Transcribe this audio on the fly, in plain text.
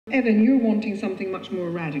Evan, you're wanting something much more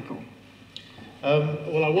radical.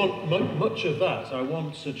 Well, I want much of that. I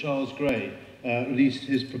want Sir Charles Grey released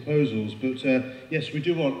his proposals, but yes, we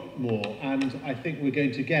do want more, and I think we're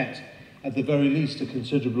going to get, at the very least, a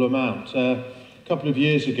considerable amount. A couple of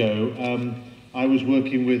years ago, I was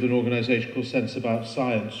working with an organisation called Sense About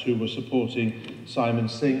Science, who were supporting Simon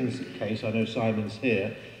Singh's case. I know Simon's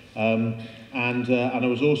here. And I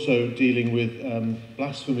was also dealing with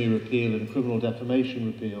blasphemy repeal and criminal defamation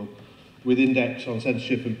repeal with Index on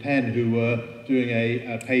Censorship and Pen, who were doing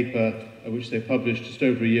a paper which they published just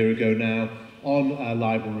over a year ago now on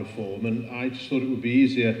libel reform. And I just thought it would be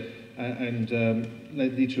easier and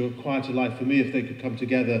lead to a quieter life for me if they could come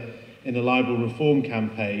together in a libel reform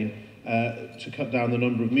campaign to cut down the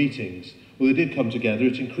number of meetings. Well, they did come together,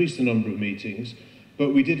 it increased the number of meetings,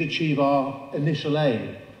 but we did achieve our initial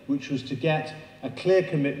aim, which was to get a clear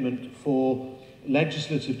commitment for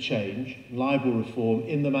legislative change, libel reform,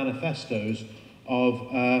 in the manifestos of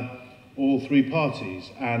all three parties.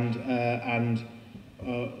 And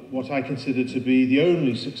what I consider to be the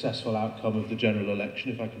only successful outcome of the general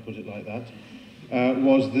election, if I can put it like that,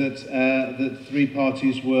 was that that three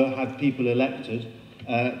parties had people elected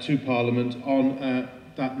to Parliament on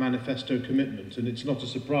that manifesto commitment. And it's not a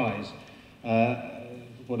surprise,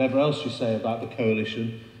 whatever else you say about the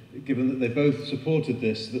coalition, given that they both supported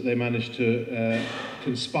this, that they managed to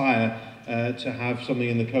conspire to have something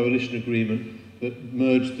in the coalition agreement that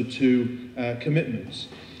merged the two commitments.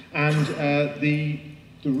 And the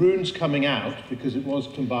runes coming out, because it was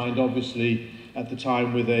combined obviously at the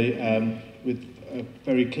time with a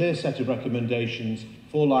very clear set of recommendations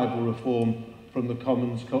for libel reform from the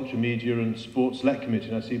Commons Culture, Media and Sports Select Committee,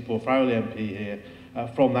 and I see Paul Farrell MP here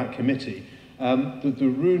from that committee.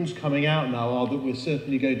 The runes coming out now are that we're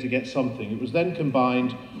certainly going to get something. It was then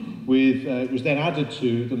combined with, it was then added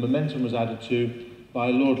to, the momentum was added to by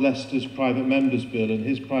Lord Leicester's private members bill, and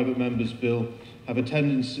his private members bill have a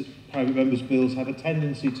tendency, private members bills have a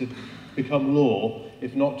tendency to become law,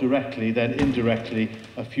 if not directly, then indirectly,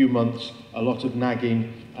 a few months, a lot of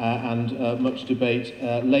nagging and much debate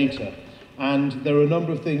later. And there are a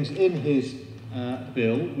number of things in his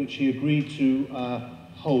bill which he agreed to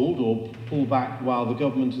hold or pull back while the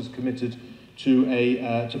government is committed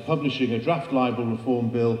to publishing a draft libel reform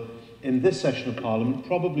bill in this session of Parliament,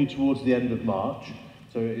 probably towards the end of March.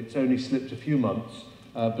 So it's only slipped a few months,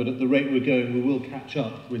 but at the rate we're going, we will catch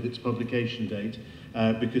up with its publication date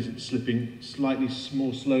because it's slipping slightly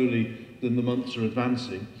more slowly than the months are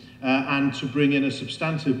advancing, and to bring in a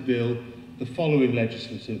substantive bill the following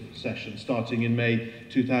legislative session, starting in May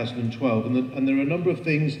 2012. And there are a number of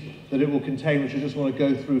things that it will contain, which I just want to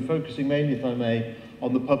go through, focusing mainly, if I may,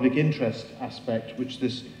 on the public interest aspect, which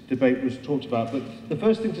this debate was talked about. But the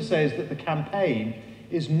first thing to say is that the campaign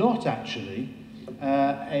is not actually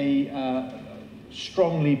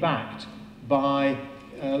strongly backed by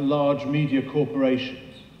large media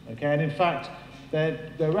corporations. Okay? And in fact,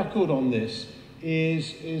 their record on this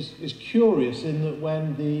is curious in that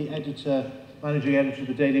when the managing editor of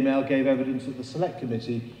the Daily Mail gave evidence at the Select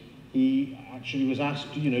Committee, he actually was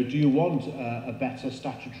asked, you know, do you want a better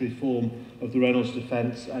statutory form of the Reynolds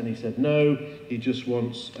defence? And he said no, he just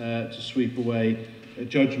wants to sweep away a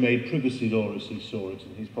judge-made privacy law as he saw it,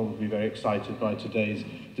 and he's probably very excited by today's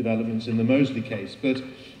developments in the Mosley case. But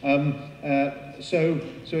so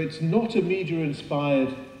it's not a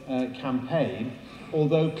media-inspired campaign,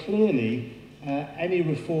 although clearly any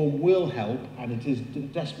reform will help, and it is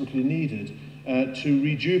desperately needed, to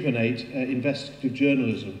rejuvenate investigative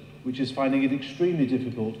journalism, which is finding it extremely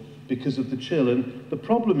difficult because of the chill. And the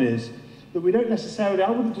problem is that we don't necessarily,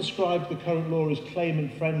 I wouldn't describe the current law as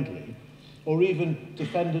claimant-friendly or even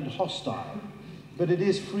defendant-hostile, but it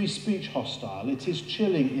is free speech hostile. It is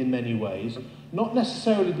chilling in many ways, not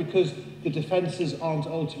necessarily because the defences aren't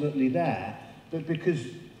ultimately there, but because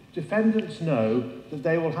defendants know that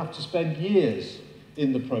they will have to spend years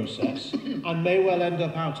in the process and may well end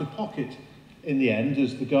up out of pocket in the end,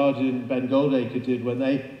 as the Guardian Ben Goldacre did when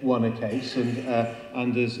they won a case,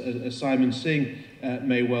 and as Simon Singh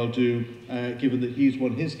may well do, given that he's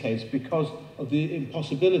won his case, because of the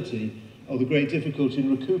impossibility or the great difficulty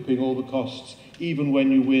in recouping all the costs, even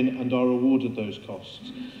when you win and are awarded those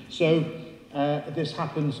costs. So this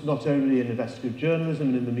happens not only in investigative journalism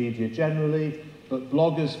and in the media generally, but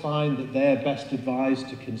bloggers find that they're best advised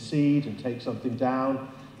to concede and take something down.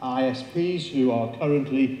 ISPs, who are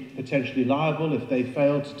currently potentially liable if they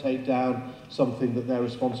fail to take down something that they're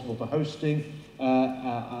responsible for hosting,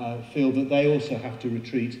 feel that they also have to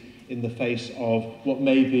retreat in the face of what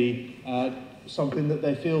may be something that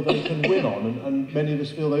they feel they can win on, and many of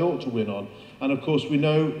us feel they ought to win on. And of course we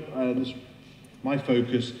know, this my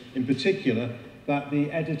focus in particular, that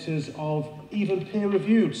the editors of even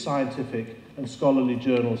peer-reviewed scientific and scholarly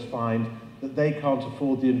journals find that they can't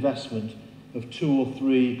afford the investment of 2 or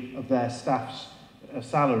 3 of their staff's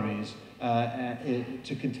salaries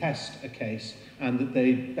to contest a case, and that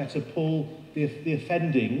they better pull the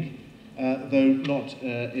offending, though not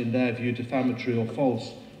in their view defamatory or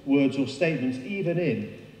false words or statements, even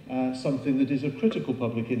in something that is of critical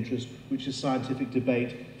public interest, which is scientific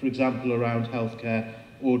debate, for example, around healthcare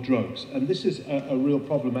or drugs. And this is a real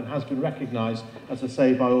problem and has been recognised, as I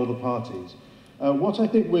say, by all the parties. What I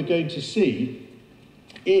think we're going to see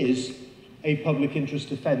is a public interest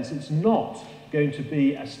defence. It's not going to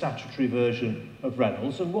be a statutory version of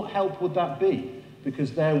Reynolds, and what help would that be?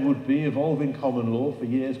 Because there would be evolving common law for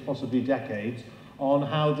years, possibly decades, on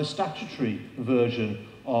how the statutory version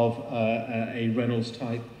of a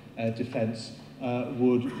Reynolds-type defence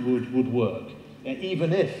would work.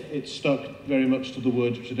 Even if it stuck very much to the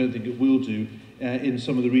words, which I don't think it will do, in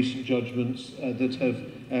some of the recent judgments that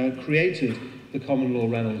have created the common law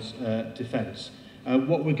Reynolds defence.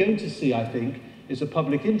 What we're going to see, I think, is a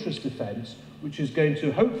public interest defence which is going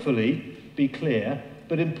to hopefully be clear,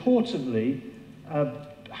 but importantly,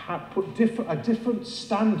 put a different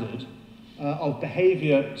standard of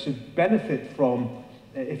behaviour to benefit from,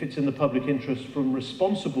 if it's in the public interest, from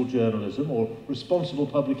responsible journalism or responsible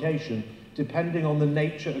publication, depending on the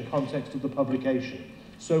nature and context of the publication.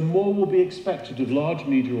 So more will be expected of large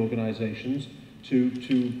media organisations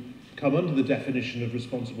to come under the definition of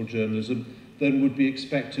responsible journalism than would be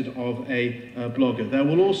expected of a blogger. There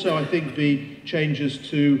will also, I think, be changes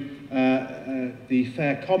to the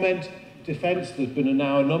fair comment defence. There's been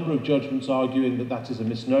now a number of judgments arguing that that is a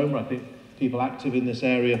misnomer. I think people active in this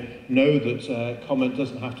area know that comment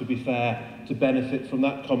doesn't have to be fair to benefit from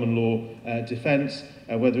that common law defence,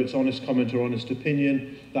 whether it's honest comment or honest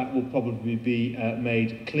opinion. That will probably be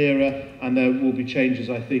made clearer, and there will be changes,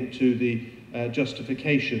 I think, to the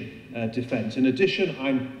justification defence. In addition,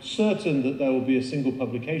 I'm certain that there will be a single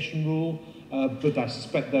publication rule, but I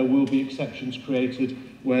suspect there will be exceptions created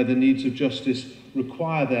where the needs of justice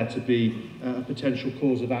require there to be a potential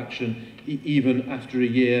cause of action even after a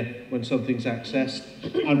year when something's accessed.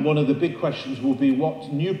 And one of the big questions will be,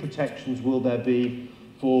 what new protections will there be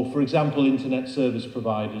for example, internet service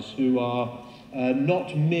providers who are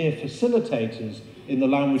not mere facilitators in the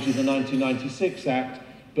language of the 1996 Act,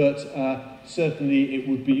 but certainly it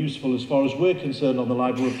would be useful, as far as we're concerned on the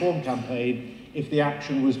Libel Reform campaign, if the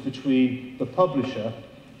action was between the publisher,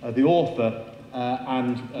 the author,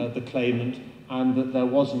 and the claimant, and that there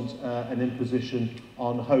wasn't an imposition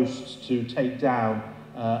on hosts to take down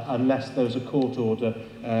unless there's a court order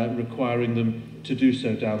requiring them to do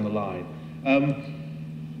so down the line.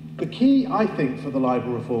 The key, I think, for the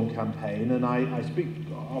Libel Reform campaign, and I speak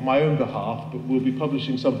on my own behalf, but we'll be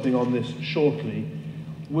publishing something on this shortly,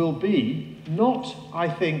 will be not, I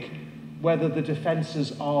think, whether the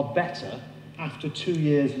defences are better after 2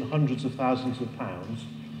 years and hundreds of thousands of pounds,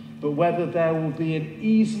 but whether there will be an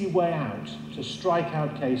easy way out to strike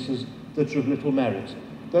out cases that are of little merit.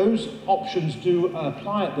 Those options do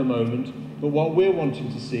apply at the moment, but what we're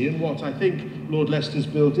wanting to see, and what I think Lord Leicester's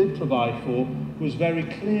bill did provide for, was very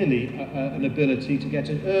clearly an ability to get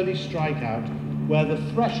an early strikeout where the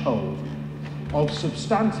threshold of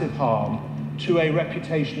substantive harm to a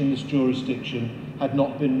reputation in this jurisdiction had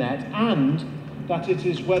not been met, and that it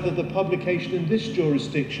is whether the publication in this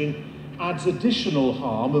jurisdiction adds additional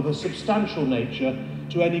harm of a substantial nature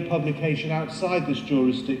to any publication outside this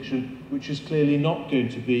jurisdiction, which is clearly not going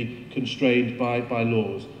to be constrained by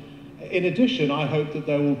laws. In addition, I hope that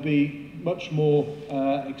there will be much more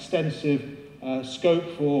extensive scope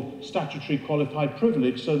for statutory qualified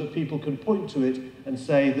privilege, so that people can point to it and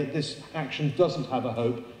say that this action doesn't have a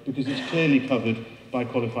hope because it's clearly covered by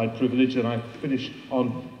qualified privilege. And I finish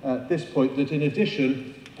on this point, that in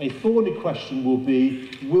addition, a thorny question will be,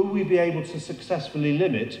 will we be able to successfully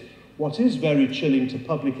limit what is very chilling to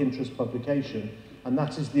public interest publication, and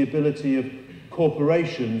that is the ability of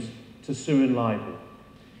corporations to sue in libel.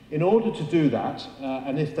 In order to do that,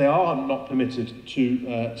 and if they are not permitted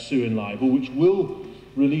to sue in libel, which will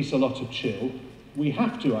release a lot of chill, we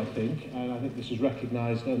have to, I think, and I think this is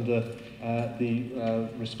recognised under the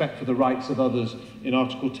respect for the rights of others in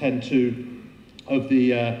Article 10.2 of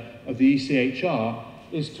the ECHR,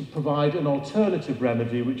 is to provide an alternative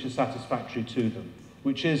remedy which is satisfactory to them,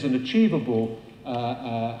 which is an achievable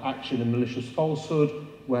action in malicious falsehood,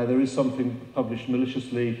 where there is something published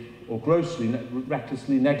maliciously or grossly,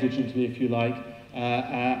 recklessly, negligently, if you like,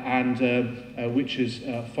 and which is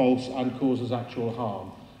false and causes actual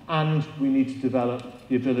harm. And we need to develop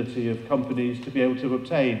the ability of companies to be able to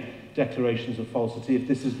obtain declarations of falsity, if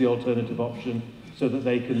this is the alternative option, so that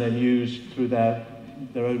they can then use, through their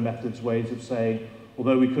own methods, ways of saying,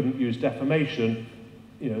 although we couldn't use defamation,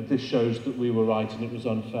 this shows that we were right and it was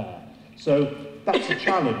unfair. So that's a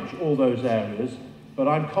challenge, all those areas, but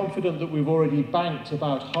I'm confident that we've already banked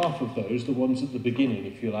about half of those, the ones at the beginning,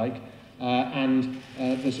 if you like, and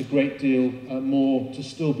there's a great deal more to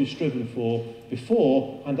still be striven for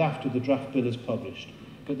before and after the draft bill is published.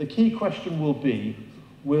 But the key question will be,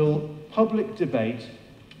 will public debate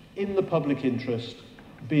in the public interest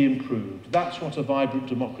be improved? That's what a vibrant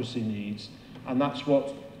democracy needs, and that's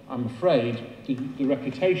what, I'm afraid, the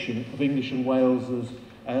reputation of English and Wales as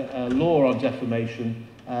a law on defamation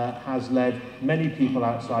has led many people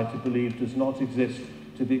outside to believe does not exist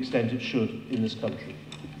to the extent it should in this country.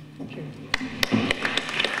 Thank you.